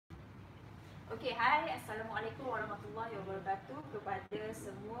Okey, hai. Assalamualaikum warahmatullahi wabarakatuh kepada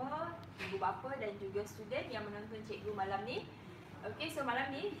semua ibu bapa dan juga student yang menonton cikgu malam ni. Okey, so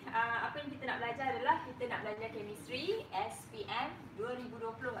malam ni apa yang kita nak belajar adalah kita nak belajar chemistry SPM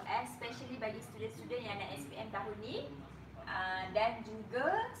 2020, especially bagi student-student yang nak SPM tahun ni dan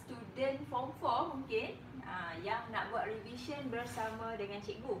juga student form 4 mungkin yang nak buat revision bersama dengan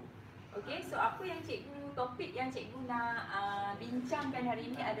cikgu. Okey, so apa yang topik yang cikgu nak bincangkan hari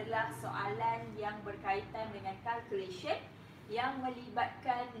ini adalah soalan yang berkaitan dengan calculation yang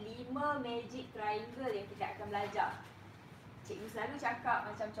melibatkan 5 magic triangle yang kita akan belajar. Cikgu selalu cakap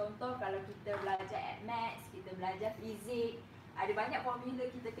macam contoh kalau kita belajar maths, kita belajar fizik, ada banyak formula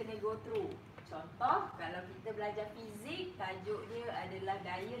kita kena go through. Contoh, kalau kita belajar fizik, tajuk dia adalah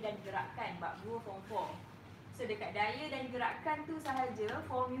daya dan gerakan bab 2 form 4. So dekat daya dan gerakan tu sahaja,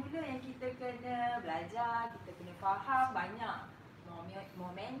 formula yang kita kena belajar, kita kena faham banyak.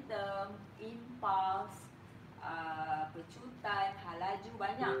 Momentum, impuls, pecutan, hal laju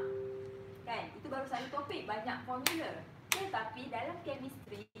banyak. Kan? Itu baru satu topik, banyak formula. Tetapi dalam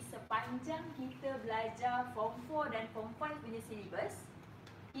chemistry, sepanjang kita belajar form 4 dan form 5 punya syllabus,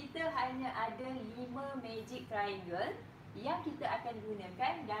 kita hanya ada 5 magic triangle yang kita akan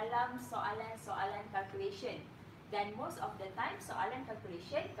gunakan dalam soalan-soalan calculation. Dan most of the time soalan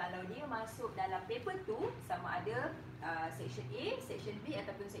calculation kalau dia masuk dalam paper 2 sama ada section A, section B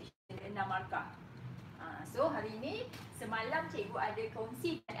ataupun section 6 markah. So hari ini semalam cikgu ada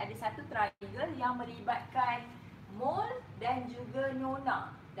kongsikan ada satu triangle yang melibatkan mole dan juga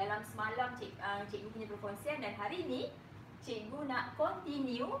nona. Dalam semalam cikgu punya perkongsian dan hari ini cikgu nak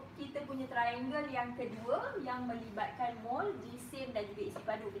continue kita punya triangle yang kedua yang melibatkan mole, jisim dan juga isi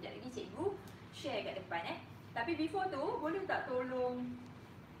padu. Kejap lagi cikgu share kat depan Tapi before tu boleh tak tolong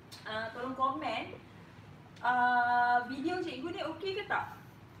komen video cikgu ni okey ke tak?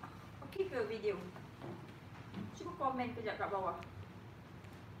 Okey ke video? Cuba komen kejap kat bawah.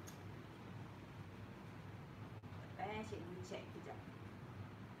 Cikgu check kejap.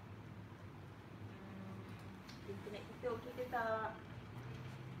 Internet kita okey ke tak?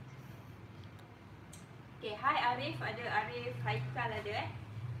 Okay, hai Arif, ada Arif, Haikal ada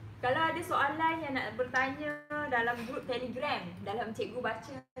Kalau ada soalan yang nak bertanya dalam grup Telegram, dalam cikgu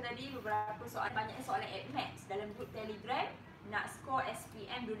baca tadi beberapa soalan, banyaknya soalan maths dalam grup Telegram, nak skor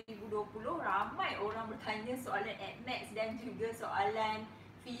SPM 2020, ramai orang bertanya soalan maths dan juga soalan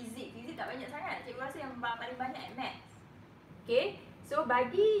fizik. Fizik tak banyak sangat, cikgu rasa yang paling banyak maths. Okay, so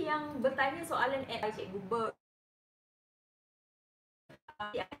bagi yang bertanya soalan cikgu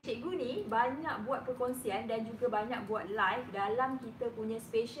cikgu ni banyak buat perkongsian dan juga banyak buat live dalam kita punya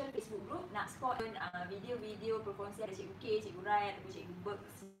special Facebook group nak skor video-video perkongsian dari cikgu K, cikgu Rai ataupun cikgu Berk.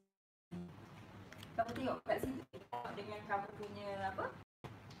 Kamu tengok kat situ dengan kamu punya apa?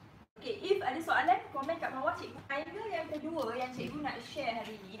 Okay, if ada soalan komen kat bawah cikgu. Triangle yang kedua yang cikgu nak share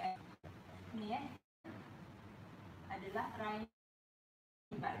hari ni adalah triangle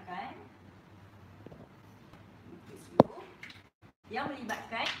yang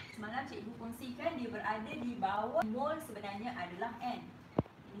melibatkan semalam cikgu kongsikan dia berada di bawah mole sebenarnya adalah N.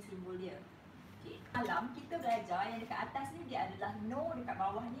 Ini simbol dia. Okey, malam kita belajar yang dekat atas ni dia adalah no, dekat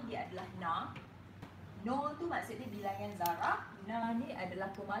bawah ni dia adalah na. No tu maksudnya bilangan zarah, na ni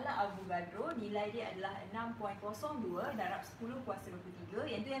adalah pemala Avogadro, nilai dia adalah 6.02 darab 10 kuasa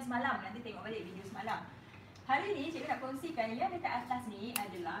 23. Yang tu yang semalam, nanti tengok balik video semalam. Hari ni cikgu nak kongsikan yang dekat atas ni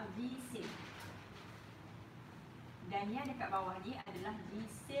adalah jisim. Dan yang dekat bawah ni adalah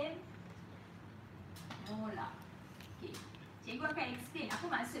jisim molar. Okay. Cikgu akan explain apa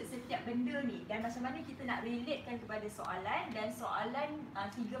maksud setiap benda ni dan macam mana kita nak relatekan kepada soalan, dan soalan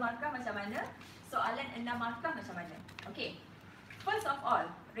 3 markah macam mana, soalan 6 markah macam mana. Okay. First of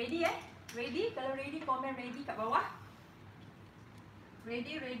all, ready Ready? Kalau ready, komen ready kat bawah.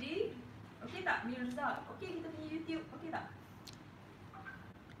 Ready? Okay tak Mirza? Okay kita punya YouTube, okay tak?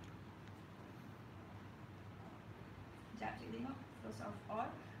 Sekejap cikgu tengok. First of all,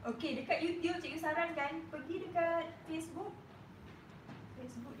 okay, dekat YouTube cikgu sarankan pergi dekat Facebook.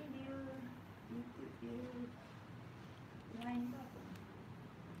 Facebook ni dia, YouTube dia lain ke apa?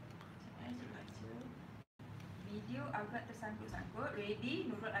 Sekejap cikgu baca. Video agak tersangkut-sangkut. Ready?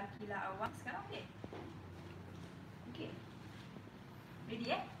 Nurul Akila Awang. Sekarang okay? Okay.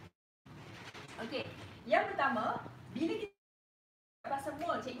 Ready Okay. Yang pertama, bila kita pasal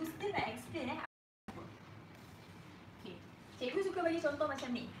mole, cikgu still nak explain Cikgu suka bagi contoh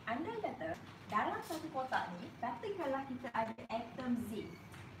macam ni. Andai kata dalam satu kotak ni, katakanlah kita ada atom zinc.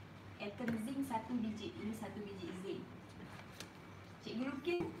 Atom zinc satu biji, ini satu biji zinc. Cikgu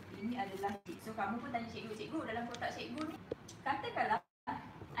lukis, ini adalah zinc. So kamu pun tanya cikgu, cikgu dalam kotak cikgu ni, katakanlah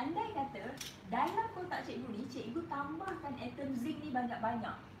andai kata cikgu tambahkan atom zinc ni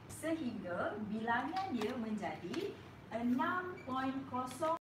banyak-banyak sehingga bilangan dia menjadi 6.0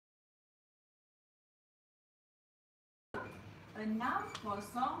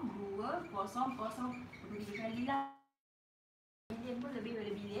 kali lah. Bilion pun lebih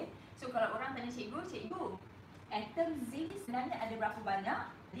daripada bilion. So kalau orang tanya cikgu, cikgu, atom zinc sebenarnya ada berapa banyak?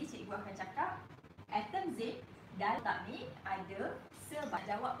 Jadi cikgu akan cakap, atom zinc dalam kotak ni ada sebanyak.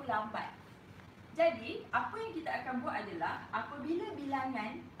 Jawab pun lambat. Jadi, apa yang kita akan buat adalah apabila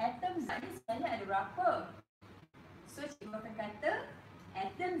bilangan atom zinc ni sebenarnya ada berapa? So cikgu akan kata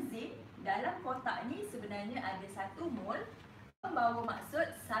atom zinc dalam kotak ni sebenarnya ada 1 mol. Membawa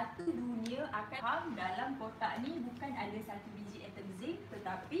maksud satu dunia akan faham dalam kotak ni bukan ada 1 biji atom zinc,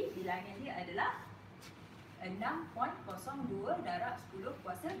 tetapi bilangan dia adalah 6.02 darab 10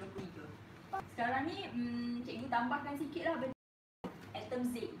 kuasa 23. Sekarang ni cikgu tambahkan sikit lah benda atom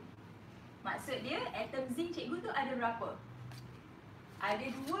zinc. Maksud dia atom zinc cikgu tu ada berapa? Ada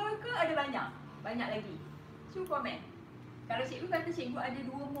 2 ke ada banyak? Banyak lagi. Cuba komen. Kalau cikgu kata cikgu ada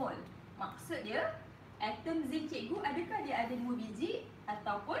 2 mol, maksud dia atom zinc cikgu adakah dia ada 2 biji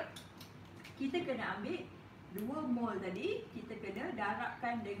ataupun kita kena ambil 2 mol tadi, kita kena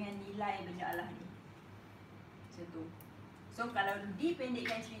darabkan dengan nilai benda alah ni. Macam tu. So kalau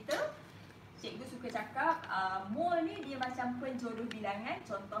dipendekkan cerita, cikgu suka cakap mol ni dia macam penjodoh bilangan.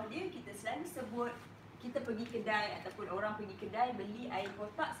 Contoh dia kita selalu sebut kita pergi kedai ataupun orang pergi kedai beli air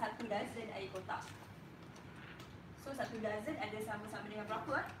kotak 1 dozen air kotak. So 1 dozen ada sama-sama dengan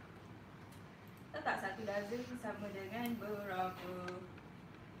berapa? Tahu tak 1 dozen sama dengan berapa?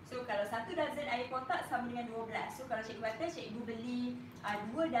 So kalau 1 dozen air kotak sama dengan 12. So kalau cikgu kata cikgu beli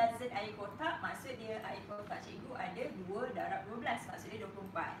 2 dozen air kotak, maksud dia air kotak cikgu ada 2 darab 12, maksud dia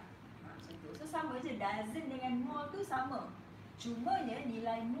 24. Macam tu. So sama je, dozen dengan mol tu sama. Cumanya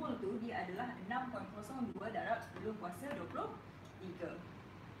nilai mol tu dia adalah 6.02 darab 10 kuasa 23.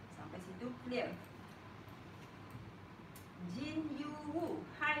 Sampai situ clear? Jin Yu Wu.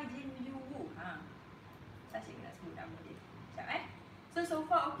 Hai Jin Yu Wu. Saya cikgu nak sebut nama dia. Sekejap So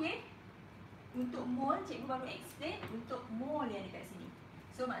far okay? Untuk mol cikgu baru explain untuk mol yang dekat sini.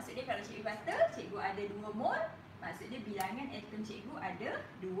 So maksud dia kalau cikgu kata cikgu ada 2 mol, maksud dia bilangan atom cikgu ada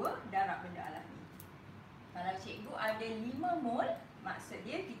 2 darab benda alah ni. Kalau cikgu ada 5 mol, maksud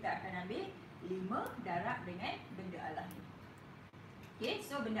dia kita akan ambil 5 darab dengan benda alah ni. Okay,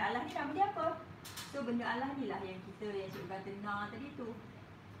 so benda alah ni nama dia apa? So benda alah ni lah yang cikgu kata Na tadi tu.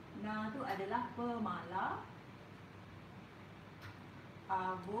 Na tu adalah pemala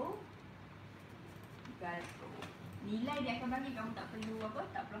avogadro. Nilai dia akan bagi, kamu tak perlu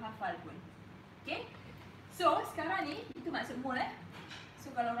tak perlu hafal pun. Okay. So sekarang ni itu maksud mol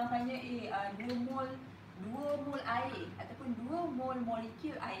So kalau orang tanya 2 mol air ataupun 2 mol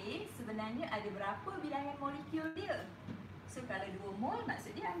molekul air, sebenarnya ada berapa bilangan molekul dia? So kalau 2 mol,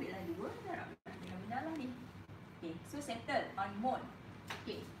 maksud dia ambillah 2 darab dengan benda alah ni. Okay, so settle on mol.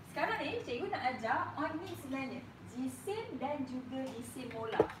 Okay, sekarang ni cikgu nak ajar on ni sebenarnya gisim dan juga gisim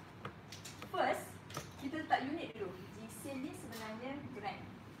molar. First, kita letak unit dulu. Gisim ni sebenarnya gram.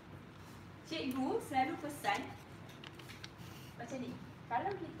 Cikgu selalu pesan macam ni.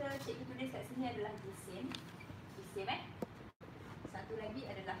 Kalau cikgu tulis kat sini adalah gisim. Satu lagi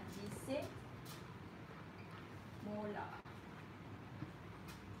adalah gisim molar.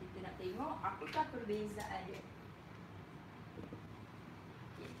 Kita nak tengok apakah perbezaan dia.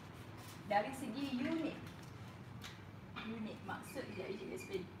 Okay. Dari segi unit maksud dia cikgu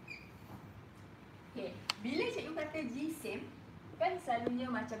explain. Okay. Bila cikgu kata gisim, kan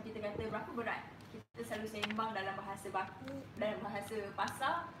selalunya macam kita kata berapa berat. Kita selalu sembang dalam bahasa baku, dalam bahasa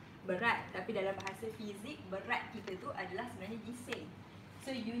pasar berat, tapi dalam bahasa fizik berat kita tu adalah sebenarnya gisim.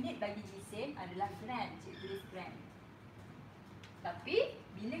 So unit bagi gisim adalah gram, cikgu tulis gram. Tapi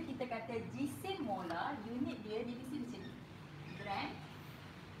bila kita kata gisim molar, unit dia divisi macam ni. Gram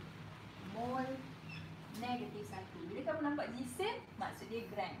mol negatif 1. Bila kamu nampak gisim, maksud dia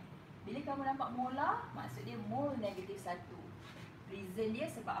gram. Bila kamu nampak molar, maksud dia mol negatif 1. Reason dia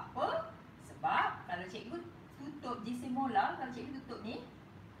sebab apa? Sebab kalau cikgu tutup gisim molar, kalau cikgu tutup ni,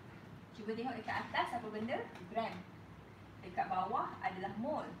 cuba tengok dekat atas apa benda? Gram. Dekat bawah adalah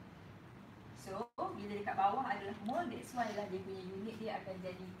mol. So, bila dekat bawah adalah mol, that's why lah dia punya unit dia akan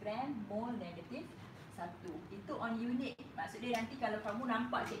jadi gram mol negatif 1. Itu on unit. Maksud dia nanti kalau kamu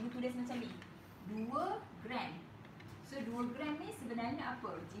nampak cikgu tulis macam ni, 2 gram. So 2 gram ni sebenarnya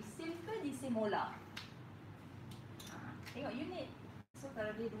apa? Gisim ke gisim molar? Tengok unit. So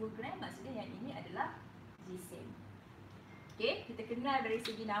kalau dia 2 gram, maksud dia yang ini adalah gisim. Okay, kita kenal dari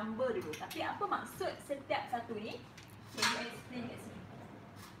segi number dulu. Tapi apa maksud setiap satu ni? Cikgu explain kat sini.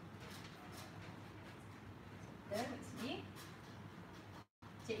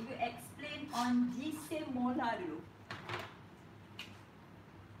 cikgu explain on jisim molar dulu.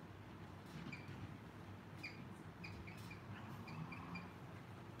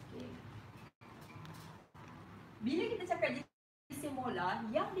 Okay. Bila kita cakap jisim molar,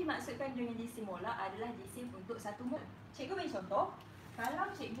 yang dimaksudkan dengan jisim molar adalah jisim untuk 1 mol. Cikgu bagi contoh, kalau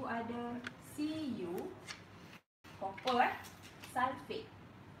cikgu ada Cu copper sulfate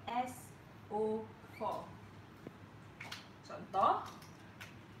SO4. Contoh,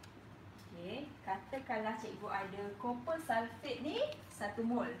 okay, katakanlah cikgu ada copper sulfate ni 1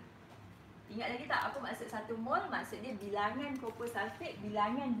 mol. Ingat lagi tak apa maksud 1 mol? Maksud dia bilangan copper sulfate,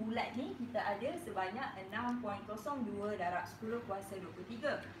 bilangan bulat ni kita ada sebanyak 6.02 darab 10 kuasa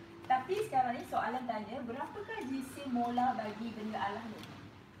 23. Tapi sekarang ni soalan tanya, berapakah jisim molar bagi benda alah ni?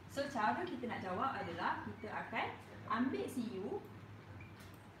 So cara kita nak jawab adalah kita akan ambil Cu,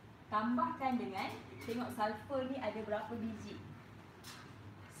 tambahkan dengan, tengok sulfur ni ada berapa biji,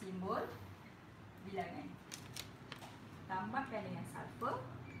 simbol bilangan, tambahkan dengan sulfur,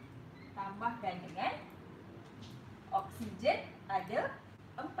 tambahkan dengan oksigen ada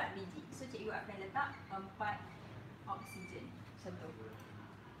 4 biji. So cikgu akan letak 4 oksigen. Contoh.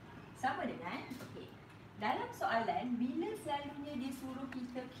 Sama dengan, okey. Dalam soalan, bila selalunya dia suruh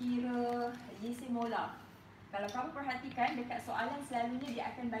kita kira jisim molar? Kalau kamu perhatikan dekat soalan selalunya dia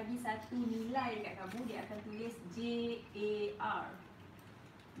akan bagi satu nilai dekat kamu, dia akan tulis JAR.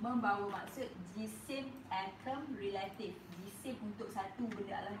 Membawa maksud jisim atom relatif, jisim untuk satu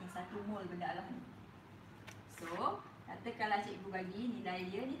benda alah ni, 1 mol benda alah ni. So, katakanlah cikgu bagi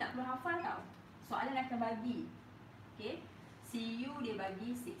nilai dia, ni tak perlu hafal tau. Soalan akan bagi. Okey. Cu dia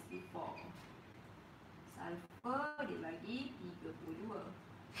bagi 64. Sulfur dia bagi 32.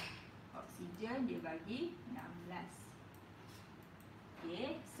 Oksigen dia bagi 16.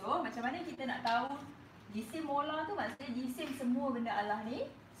 Okey, so macam mana kita nak tahu jisim molar tu? Maksudnya jisim semua benda alah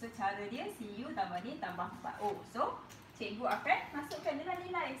ni. So cara dia Cu tambah ni tambah 4. Oh, so cikgu akan masukkan dalam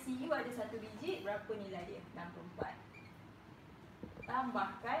nilai. Cu ada 1 biji, berapa nilai dia? 64.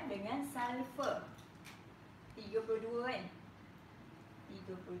 Tambahkan dengan sulfur 32 kan?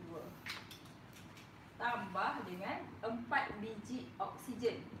 32. Tambah dengan 4 biji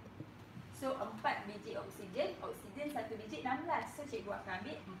oksigen. So 4 biji oksigen, oksigen 1 biji 16. So cikgu akan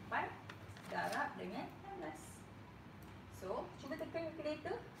ambil 4 darab dengan 16. So cuba tekan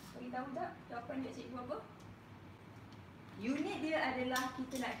kalkulator, bagi tahu tak jawapan dia cikgu apa? Unit dia adalah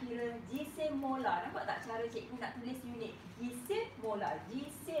kita nak kira jisim molar. Nampak tak cara cikgu nak tulis unit? Jisim molar,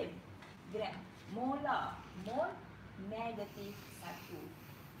 jisim gram, molar, mol negatif 1.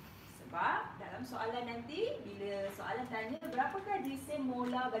 Sebab dalam soalan nanti, bila soalan tanya berapakah jisim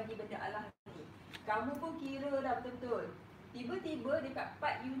molar bagi benda alah ni, kamu pun kira dah betul-betul. Tiba-tiba dekat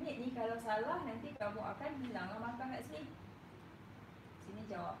part unit ni kalau salah, nanti kamu akan hilanglah markah kat sini. Sini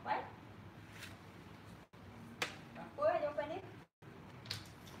jawapan. Apa lah jawapan dia?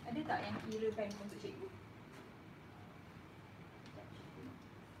 Ada tak yang kirakan untuk cikgu?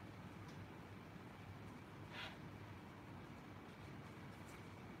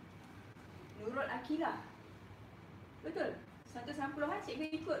 Nurul Akilah. Betul? 160-an cikgu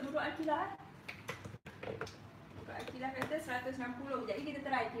ikut Nurul Akilah. Nurul Akilah kata 160. Jadi kita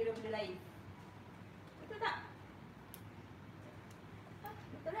try kira benda lain. Betul tak?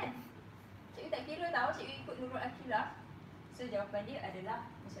 Betul kan? Cikgu tak kira tahu, cikgu ikut Nurul Akilah. So jawapan dia adalah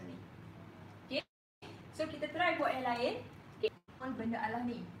macam ni. Okay. So kita try buat yang lain. Okay. Benda alah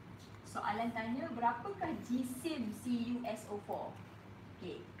ni. Soalan tanya berapakah jisim CuSO4?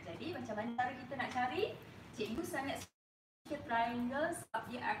 Okay. Jadi macam mana cara kita nak cari? Cikgu sangat suka triangle sebab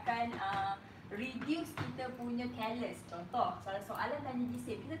dia akan reduce kita punya careless. Contoh, kalau soalan tanya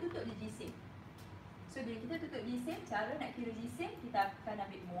jisim, kita tutup je jisim. So bila kita tutup jisim, cara nak kira jisim, kita akan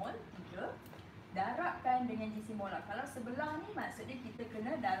ambil mol 3, darabkan dengan jisim molar. Kalau sebelah ni maksudnya kita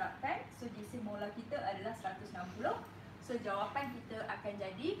kena darabkan. So jisim molar kita adalah 160. So jawapan kita akan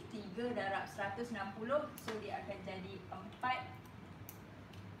jadi 3 darab 160. So dia akan jadi 480.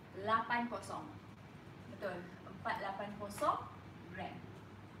 Betul, 480 gram.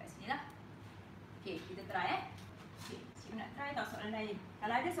 Kat sini lah. Okay, kita try Okay, cikgu nak try tau soalan lain.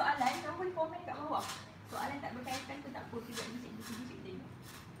 Kalau ada soalan, kamu boleh komen kat bawah. Soalan tak berkaitan tu tak apa, tidak ni cikgu tengok.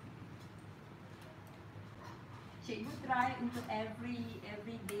 Cikgu try untuk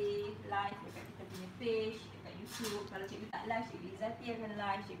everyday live dekat kita punya page, dekat YouTube. Kalau cikgu tak live, cikgu Izzati akan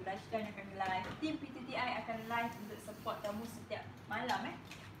live, cikgu Rashdan akan live, tim PTTI akan live untuk support kamu setiap malam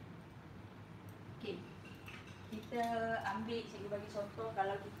Okay, kita ambil, cikgu bagi contoh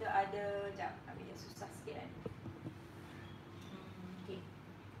kalau kita ada, sekejap, ambil yang susah sikit kan. Okay,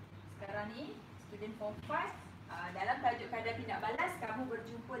 sekarang ni student form 5 Dalam tajuk kadar tindak balas, kamu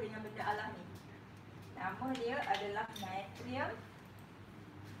berjumpa dengan benda alami. Nama dia adalah natrium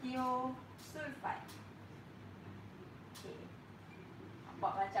thiosulfide. Okay.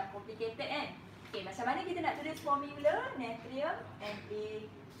 Nampak macam complicated kan? Okay, macam mana kita nak tulis formula natrium Na+.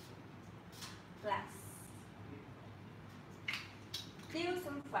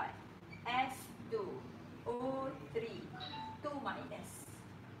 Thiosulfide S2O3 2-.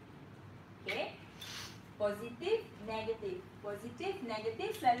 Okay. Positif, negatif. Positif,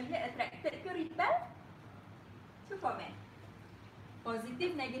 negatif selalunya attracted ke repel? Cuba komen.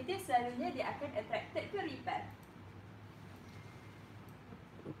 Positif, negatif selalunya dia akan attracted ke repel?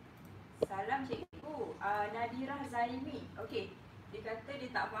 Salam cikgu. Nadirah Zaimi. Okey. Dia kata dia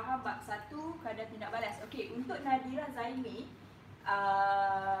tak faham bab 1 kadar tindak balas. Okey, untuk Nadirah Zaimi,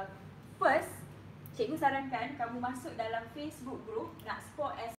 first cikgu sarankan kamu masuk dalam Facebook group nak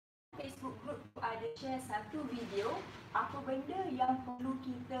sport S. Facebook group tu ada share satu video apa benda yang perlu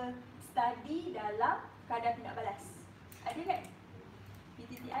kita study dalam kadar tindak balas. Ada kan?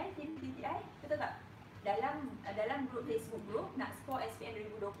 PTTI, tim PTTI, betul tak? Dalam grup Facebook group nak skor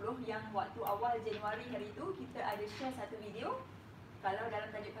SPM 2020 yang waktu awal Januari hari tu kita ada share satu video. Kalau dalam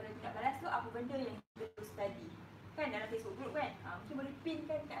tajuk kadar tindak balas tu apa benda yang kita perlu study. Kan dalam Facebook group kan? Mungkin boleh pin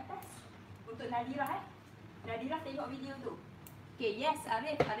kan kat atas. Untuk Nadirah Nadirah tengok video tu. Okay, yes,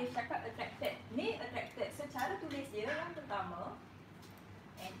 Arif cakap attracted. Ni attracted. So, cara tulis dia yang pertama,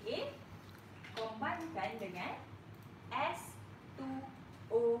 Na combine dengan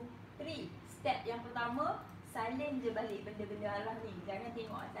S2O3. Step yang pertama, salin je balik benda-benda alam ni. Jangan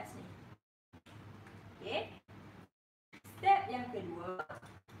tengok atas ni. Okay. Step yang kedua,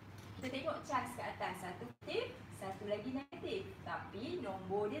 kita tengok charge kat atas. Satu positif, satu lagi negatif. Tapi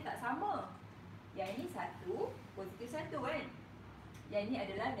nombor dia tak sama. Yang ini 1, positif 1 kan? Yang ini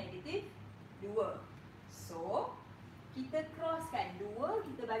adalah negatif 2. So, kita crosskan 2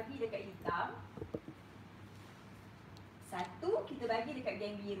 kita bagi dekat hitam. 1 kita bagi dekat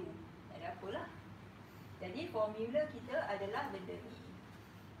geng biru. Tak ada apalah. Jadi, formula kita adalah benda ni.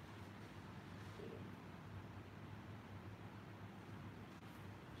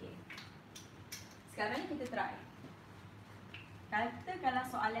 Okay. Sekarang ni kita try. Katakanlah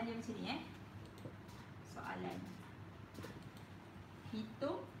soalan dia macam ni soalan.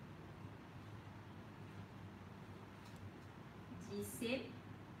 Hitung jisim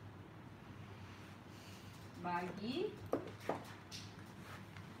bagi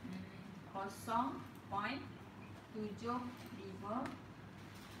 0.75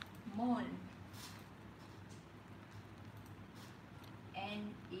 mol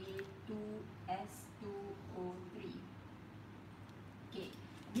Na2S2O3. Okey.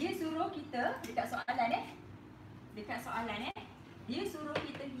 Dia suruh kita dekat soalan dia suruh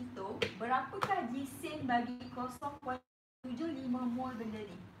kita hitung berapakah jisim bagi 0.75 mol benda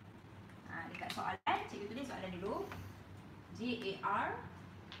ni. Dekat soalan, cikgu tulis soalan dulu. JAR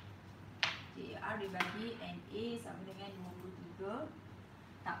dibagi Na sama dengan 23.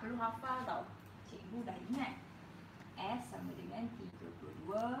 Tak perlu hafal tau. Cikgu dah ingat. S sama dengan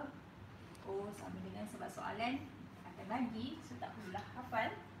 32. O sama dengan, sebab soalan akan bagi, so tak perlulah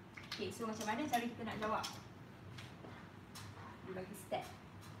hafal. Okay, so macam mana cara kita nak jawab? Dia bagi step.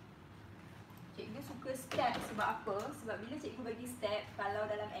 Cikgu suka step sebab apa? Sebab bila cikgu bagi step, kalau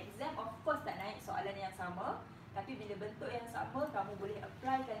dalam exam of course tak naik soalan yang sama, tapi bila bentuk yang sama, kamu boleh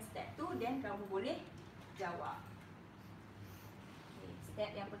applykan step tu dan kamu boleh jawab. Okay,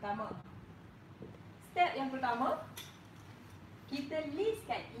 step yang pertama. Step yang pertama, kita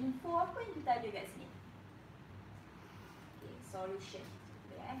listkan info apa yang kita ada kat sini. Okay, solution.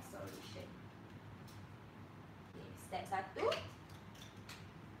 Solution. Okay, step 1.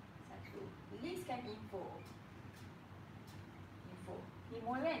 Listkan info. Ni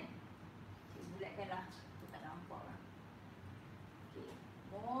mol kan? Okay, bulatkanlah. Aku tak nampak lah. Okay,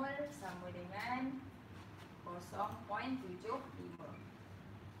 mol sama dengan 0.75.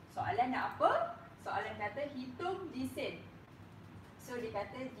 Soalan nak apa? Soalan kata hitung jisim. So dia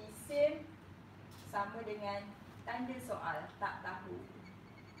kata jisim sama dengan tanda soal, tak tahu.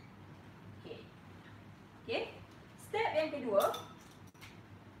 Okay. Okay. Step yang kedua.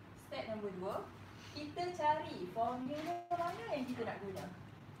 Step nombor 2, kita cari formula mana yang kita nak guna.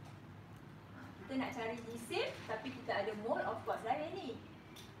 Kita nak cari jisim, tapi kita ada mol, of course lah yang ni.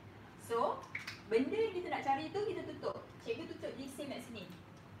 So, benda yang kita nak cari tu kita tutup. Cikgu tutup jisim kat sini.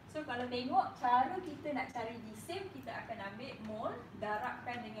 So, kalau tengok cara kita nak cari jisim, kita akan ambil mol,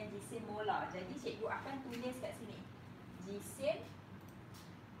 darabkan dengan jisim molar. Jadi, cikgu akan tulis kat sini. Jisim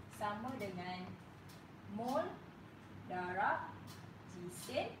sama dengan mol darab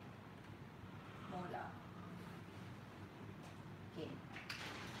jisim molar.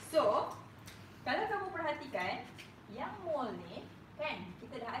 So, kalau kamu perhatikan, yang mol ni kan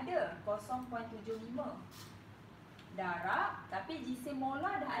kita dah ada 0.75 darab, tapi jisim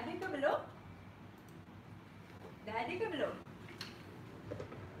molar dah ada ke belum? Dah ada ke belum?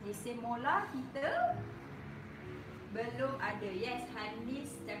 Jisim molar kita belum ada. Yes,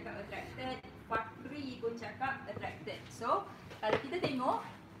 Hanis cakap attracted, Fakri pun cakap attracted. So, kalau kita tengok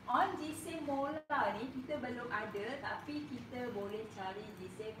on jisim molar ni kita belum ada, tapi kita boleh cari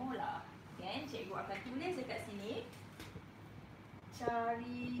jisim molar. Kan? Cikgu akan tulis dekat sini.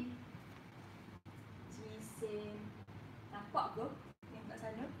 Cari jisim. Nampak ke yang kat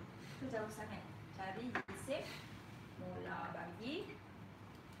sana? Tu jauh sangat. Cari jisim molar bagi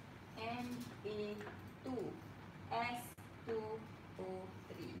Na2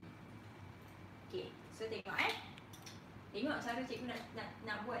 S2O3. Okey, so tengok Tengok cara cikgu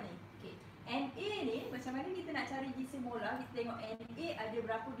nak buat ni. Okey. Na ni macam mana kita nak cari jisim molar? Kita tengok Na ada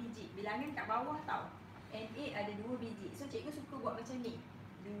berapa biji. Bilangan kat bawah tau. Na ada 2 biji. So cikgu suka buat macam ni.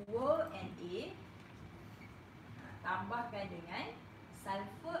 2 Na tambahkan dengan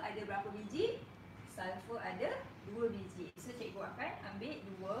sulfur ada berapa biji? Sulfur ada 2 biji. So cikgu akan ambil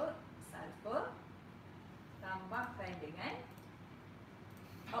 2 sulfur tambahkan dengan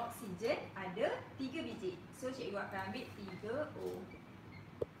oksigen ada 3 biji. So cikgu akan ambil 3O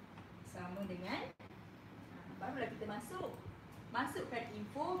sama dengan barulah kita masukkan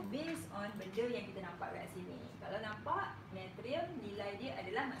info based on benda yang kita nampak kat sini. Kalau nampak natrium nilai dia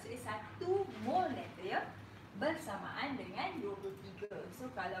adalah maksudnya 1 mol natrium bersamaan dengan 23. So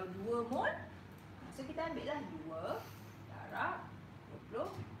kalau 2 mol, so kita ambil lah 2 darab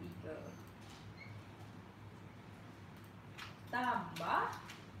 23 tambah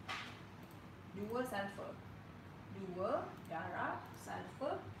 2 sulfur. 2 darab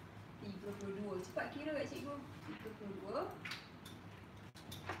sulfur 32. Cepat kira kat cikgu. 32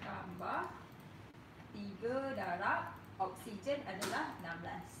 tambah 3 darab oksigen adalah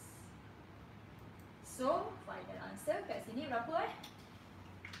 16. So, final answer kat sini berapa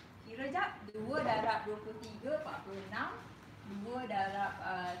Kira jap. 2 darab 23, 46. 2 darab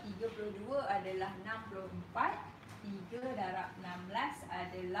 32 adalah 64. 3 darab 16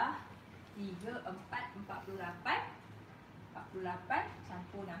 adalah 3, 4, 48. 48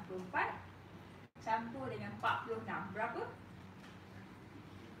 campur 64 campur dengan 46. Berapa?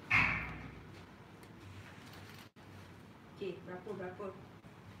 Okey, berapa?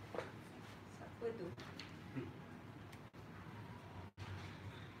 Siapa tu?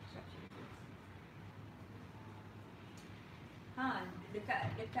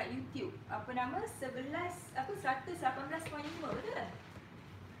 Dekat YouTube apa nama 118.5 betul tak?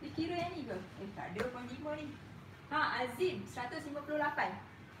 Dia kira yang ni ke? Tak ada 0.5 ni. Azim 158.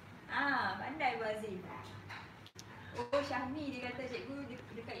 Pandai Bu Azim. Oh, Syahmi dia kata cikgu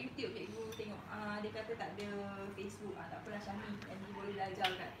dekat YouTube cikgu tengok. Dia kata tak ada Facebook. Tak apalah Syahmi. Nanti boleh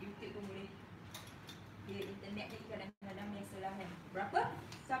belajar kat YouTube pun boleh. Dia internet ni kadang-kadang biasalah kan. Berapa?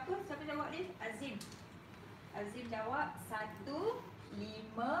 Siapa jawab dia? Azim. Azim jawab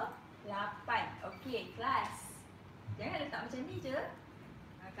 158. Okey, kelas. Jangan letak macam ni je.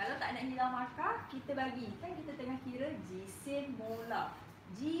 Kalau tak nak hilang markah, kita bagi. Kan kita tengah kira jisim molar.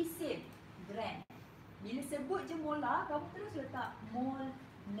 Jisim, gram. Bila sebut je molar, kamu terus letak mol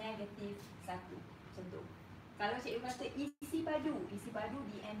negatif 1. Macam tu. Kalau cikgu kata isi padu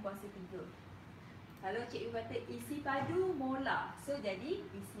BN kuasa 3. Kalau cikgu kata isi padu molar, so jadi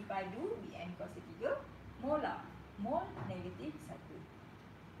isi padu BN kuasa 3 molar. Mol negatif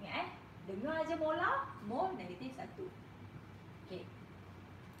 1. Ingat dengar je molar, mol negatif 1. Okey.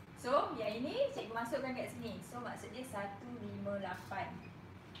 So, yang ini cikgu masukkan kat sini. So, maksudnya 158.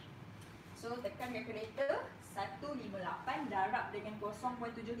 So, tekan kalkulator. 158 darab dengan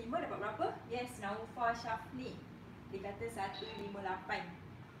 0.75 dapat berapa? Yes, Naufa Syafni. Dia kata 158.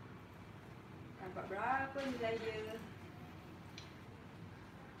 Dapat berapa nilai dia?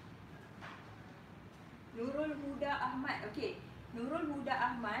 Nurul Huda Ahmad. Okey. Nurul Huda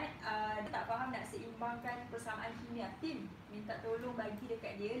Ahmad dia tak faham nak seimbangkan persamaan kimia. Tim minta tolong bagi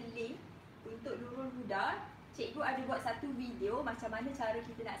dekat dia link untuk Nurul Huda. Cikgu ada buat satu video macam mana cara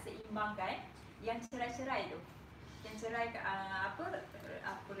kita nak seimbangkan yang cerai-cerai tu. Yang cerai apa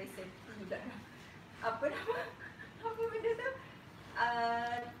resepsi pula. Apa nama? Apa benda tu?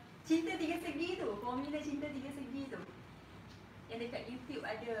 Cinta tiga segi tu. Formula cinta tiga segi tu. Yang dekat YouTube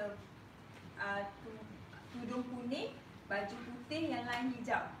ada tudung kuning, baju putih, yang lain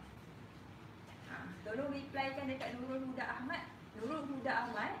hijau. Tolong replykan dekat Nurul Huda Ahmad. Nurul Huda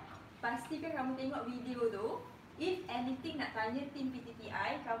Ahmad, pastikan kamu tengok video tu. If anything nak tanya tim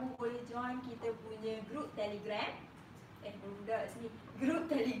PTTI, kamu boleh join kita punya group Telegram. budak sini, grup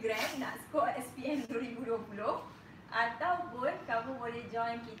Telegram nak skor SPM 2020, ataupun kamu boleh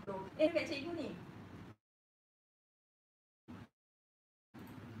join kita. Dekat cikgu ni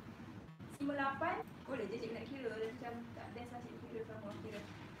 58, boleh je cikgu nak kira, macam tak best lah cikgu kira sama kira.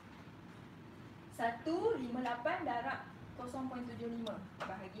 158 darab 0.75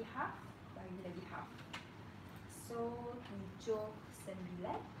 bahagi half, bahagi lagi half. So 79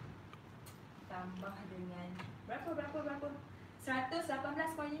 tambah dengan berapa?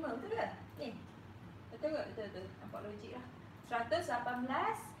 118.5, betul ke? Betul ke? Betul. Nampak logik lah.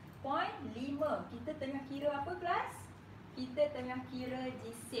 118.5. Kita tengah kira apa kelas? Kita tengah kira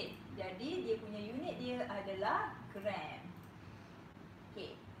G-set. Jadi dia punya unit dia adalah gram.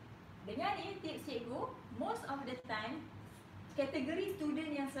 Okay. Dengan ni tips cikgu, most of the time kategori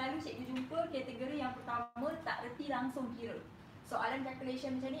student yang selalu cikgu jumpa, kategori yang pertama tak reti langsung kira. Soalan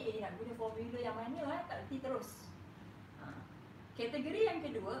calculation macam ni, nak guna formula yang mana tak reti terus. Kategori yang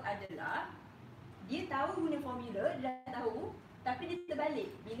kedua adalah dia tahu guna formula, dia dah tahu, tapi dia terbalik.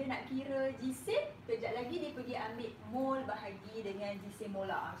 Bila nak kira G-set, kejap lagi dia pergi ambil mol bahagi dengan G-set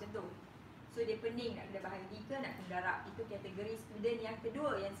molar macam tu. So dia pening nak kena bahagi ke nak kena darab. Itu kategori student yang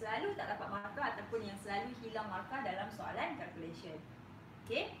kedua yang selalu tak dapat markah ataupun yang selalu hilang markah dalam soalan calculation.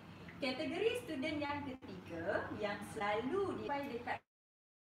 Okay. Kategori student yang ketiga yang selalu dia dekat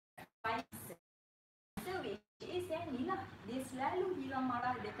so which is yang ni lah, dia selalu hilang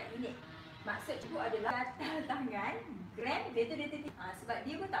markah dekat unit. Maksud cikgu adalah gatal tangan, gram, data sebab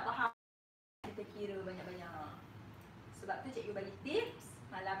dia pun tak faham kita kira banyak-banyak. Sebab tu cikgu bagi tips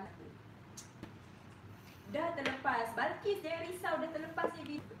malam tu. Dah terlepas, Balkis jangan risau, dah terlepas ni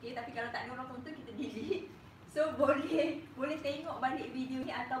video. Okay, tapi kalau tak ada orang tonton kita delete. So boleh tengok balik video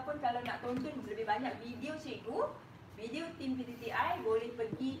ni, ataupun kalau nak tonton lebih banyak video cikgu, video tim PTTI, boleh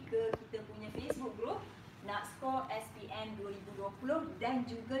pergi ke kita punya Facebook group nak skor SPM 2020, dan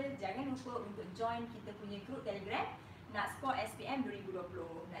juga jangan lupa untuk join kita punya group Telegram nak skor SPM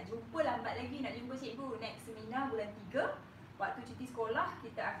 2020. Nak jumpa lambat lagi, nak jumpa cikgu next seminar bulan 3. Waktu cuti sekolah,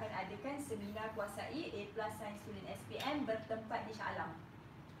 kita akan adakan seminar kuasai A+ Sains Student SPM bertempat di Shah Alam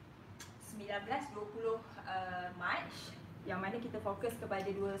 19-20 Mac, yang mana kita fokus kepada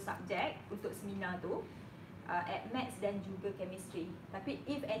 2 subjek untuk seminar tu, Maths dan juga Chemistry. Tapi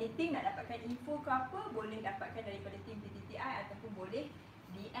if anything nak dapatkan info ke apa, boleh dapatkan daripada tim PTTI ataupun boleh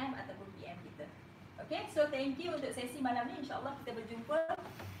DM ataupun PM kita. Okay, so thank you untuk sesi malam ni. InsyaAllah kita berjumpa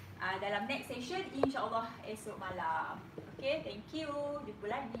dalam next session, InsyaAllah esok malam. Okay, thank you. Jumpa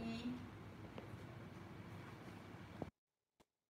lagi.